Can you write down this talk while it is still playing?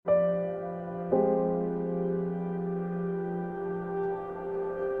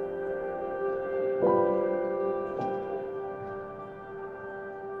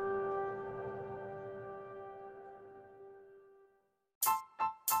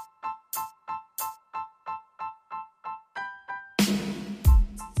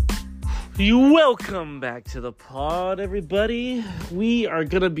Welcome back to the pod, everybody. We are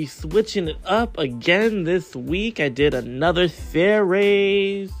gonna be switching it up again this week. I did another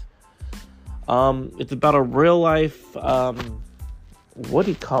series. It's about a real life, what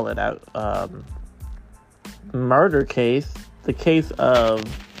do you call it? Murder case. The case of,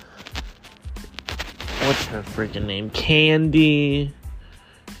 what's her freaking name? Candy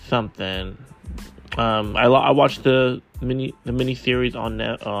something. I watched the mini series on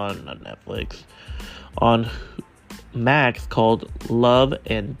Netflix, on Max, called Love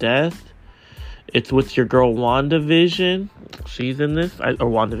and Death. It's with your girl WandaVision. She's in this,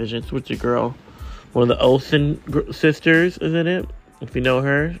 WandaVision. It's with your girl, one of the Olsen sisters, isn't it? If you know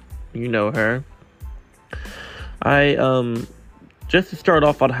her, you know her. Just to start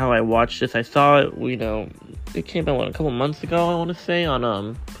off on how I watched this, I saw it. It came out a couple months ago, I want to say,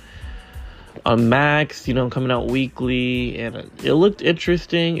 on Max, coming out weekly, and it looked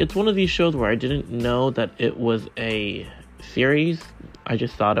interesting. It's one of these shows where I didn't know that it was a series. I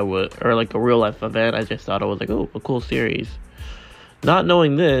just thought it was, or like a real life event. I just thought it was like, oh, a cool series. Not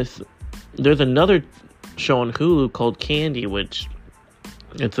knowing this, there's another show on Hulu called Candy, which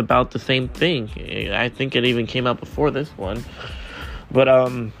it's about the same thing. I think it even came out before this one. But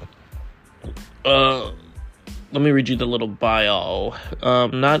let me read you the little bio.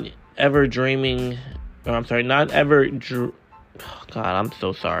 God, I'm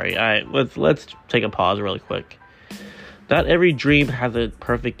so sorry. Let's take a pause really quick. Not every dream has a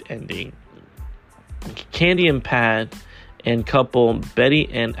perfect ending. Candy and Pat and couple Betty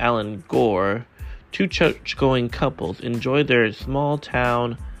and Alan Gore, two church-going couples, enjoy their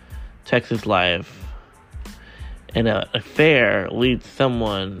small-town Texas life. And an affair leads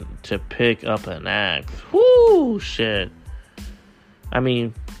someone to pick up an axe. Whoo, shit. I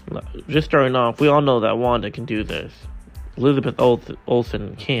mean, just starting off, we all know that Wanda can do this. Elizabeth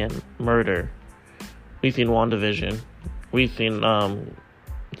Olsen can murder. We've seen WandaVision. We've seen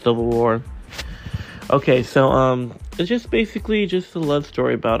Civil War. Okay, so it's just basically just a love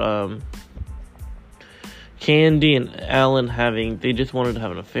story about Candy and Alan they just wanted to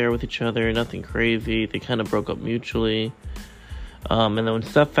have an affair with each other, nothing crazy. They kind of broke up mutually. And then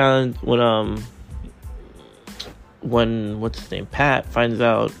when what's his name, Pat finds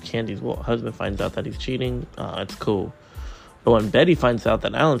out, Candy's husband finds out that he's cheating, it's cool. But when Betty finds out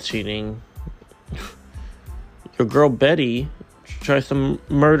that Alan's cheating, your girl Betty tries to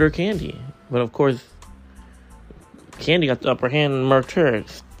murder Candy. But of course, Candy got the upper hand and murked her.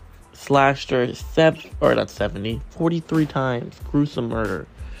 Slashed her 43 times. Gruesome murder.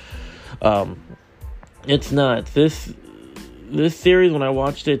 It's nuts. This series, when I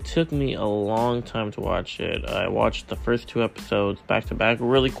watched it, took me a long time to watch it. I watched the first 2 episodes back to back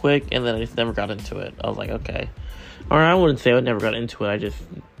really quick, and then I just never got into it. I was like, okay. Or I wouldn't say I never got into it. I just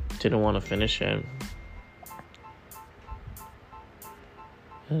didn't want to finish it.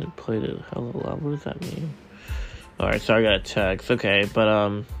 I didn't play the hello love. What does that mean? Alright, so I got a text. Okay,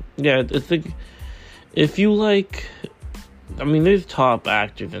 but yeah, it's like, if you like, there's top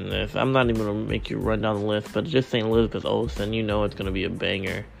actors in this. I'm not even going to make you run down the list, but just saying Elizabeth Olsen, it's going to be a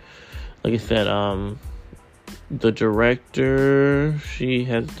banger. Like I said, the director, she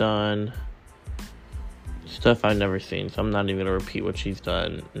has done stuff I've never seen, so I'm not even going to repeat what she's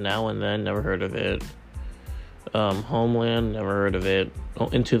done. Now and Then, never heard of it. Homeland, never heard of it.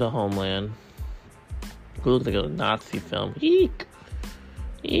 Into the Homeland. It looks like a Nazi film. Eek!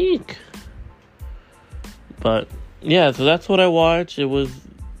 But yeah, so that's what I watched.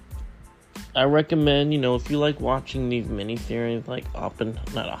 I recommend, if you like watching these miniseries like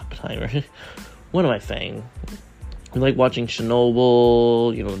not Oppenheimer. What am I saying? You like watching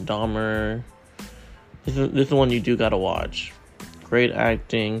Chernobyl, Dahmer. This is the one you do gotta watch. Great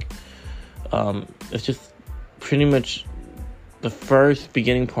acting. It's just pretty much the first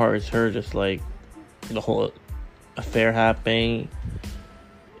beginning part is her just like the whole affair happening.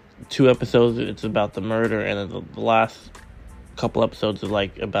 2 episodes, it's about the murder, and then the last couple episodes is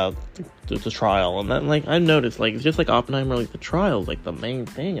like about the trial. And then, like, I've noticed, like, it's just like Oppenheimer, like the trial is like the main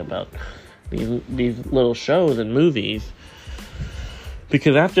thing about these little shows and movies,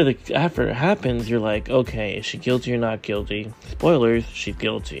 because after it happens, you're like, okay, is she guilty or not guilty? Spoilers, she's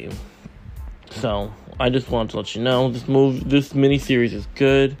guilty. So I just wanted to let you know this miniseries is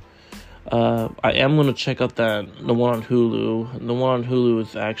good. I am going to check out the one on Hulu. The one on Hulu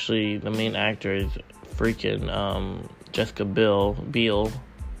is actually, the main actor is freaking Jessica Biel.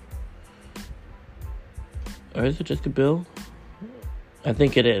 Or is it Jessica Biel? I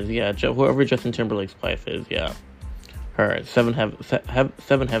think it is, yeah. Whoever Justin Timberlake's wife is, yeah. Her, Seven Heaven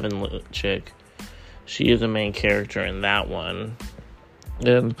chick. She is a main character in that one.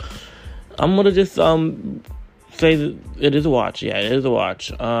 And I'm gonna just say that it is a watch. Yeah, it is a watch.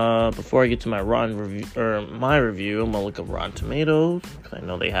 Before I get to my review, I'm gonna look up Rotten Tomatoes because I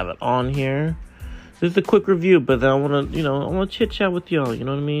know they have it on here. This is a quick review, but then I wanna chit chat with y'all. You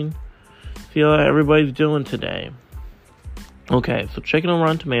know what I mean? See how everybody's doing today. Okay, so checking on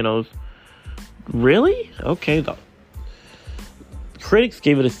Rotten Tomatoes. Really? Okay. The critics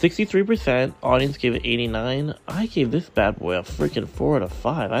gave it a 63%. Audience gave it 89%. I gave this bad boy a freaking 4 out of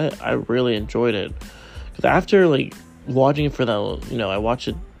 5. I really enjoyed it. Because after, watching it for I watched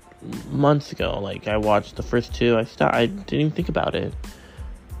it months ago. I watched the first two. I didn't even think about it.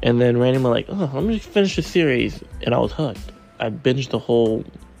 And then randomly, I'm going to finish the series. And I was hooked. I binged the whole,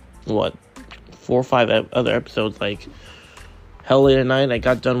 4 or 5 other episodes, hell late at night. I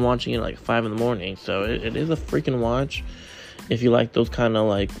got done watching it 5 in the morning. So it is a freaking watch. If you like those kind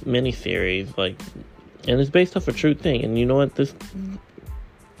of mini-series, and it's based off a true thing. And you know what,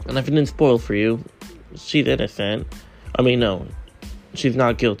 and if it didn't spoil for you, she's innocent. I mean, no, she's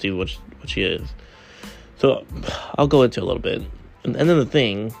not guilty, which she is. So I'll go into it a little bit. And then the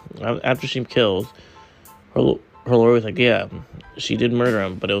thing, after she kills, her lawyer was like, yeah, she did murder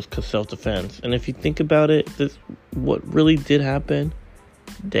him, but it was self-defense. And if you think about it, what really did happen,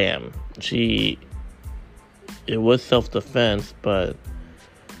 damn, it was self-defense, but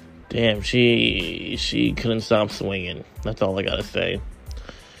damn, she couldn't stop swinging. That's all I gotta say.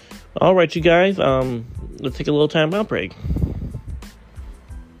 All right, you guys, let's take a little time out break.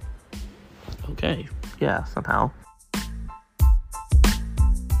 Okay, yeah, somehow.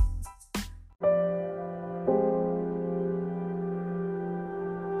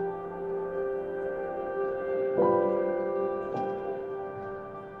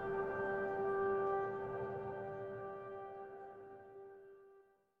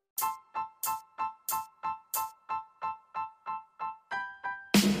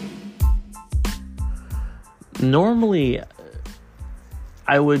 Normally,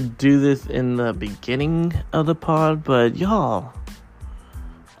 I would do this in the beginning of the pod, but y'all,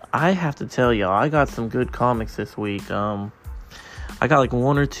 I have to tell y'all, I got some good comics this week. I got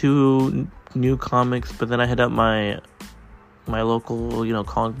 1 or 2 new comics, but then I hit up my local,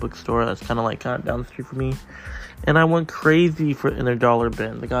 comic book store that's kind of down the street from me, and I went crazy in their dollar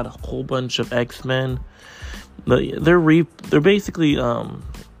bin. They got a whole bunch of X-Men. They're basically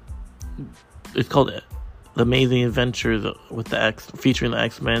it's called The Amazing Adventures with featuring the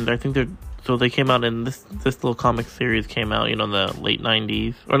X-Men. I think they came out in this little comic series came out, in the late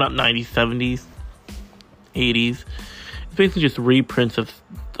 90s, or not 90s, 70s, 80s. It's basically just reprints of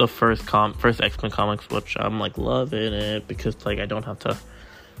the first X-Men comics, which I'm loving it because I don't have to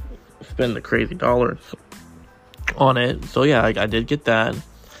spend the crazy dollars on it. So yeah, I did get that.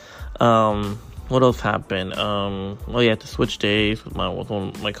 What else happened? I had to switch days with one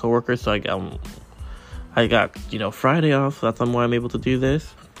of my coworkers, so I got Friday off. So that's why I'm able to do this,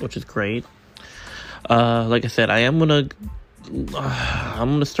 which is great. Like I said, I'm gonna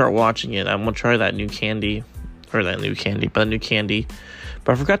start watching it. I'm gonna try that new candy.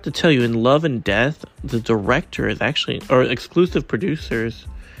 But I forgot to tell you, in Love and Death, the director is actually, or exclusive producers,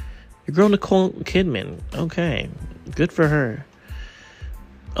 your girl Nicole Kidman. Okay, good for her.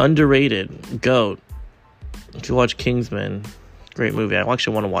 Underrated, GOAT. If you watch Kingsman, great movie. I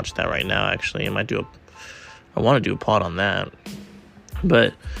actually want to watch that right now. Actually, I want to do a pod on that.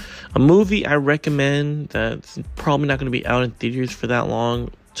 But a movie I recommend that's probably not going to be out in theaters for that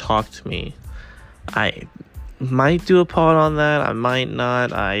long. Talk to Me. I might do a pod on that. I might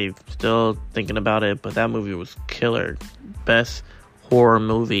not. I'm still thinking about it. But that movie was killer. Best horror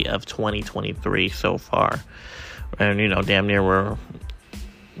movie of 2023 so far. And damn near we're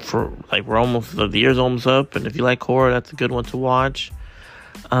almost, the year's almost up. And if you like horror, that's a good one to watch.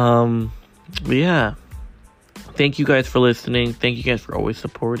 But yeah. Thank you guys for listening. Thank you guys for always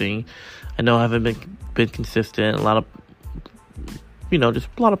supporting. I know I haven't been consistent. A lot of, just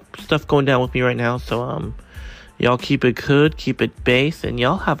a lot of stuff going down with me right now. So, y'all keep it good, keep it base, and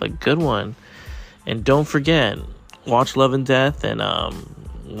y'all have a good one. And don't forget, watch Love and Death, and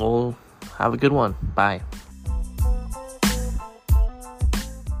we'll have a good one. Bye.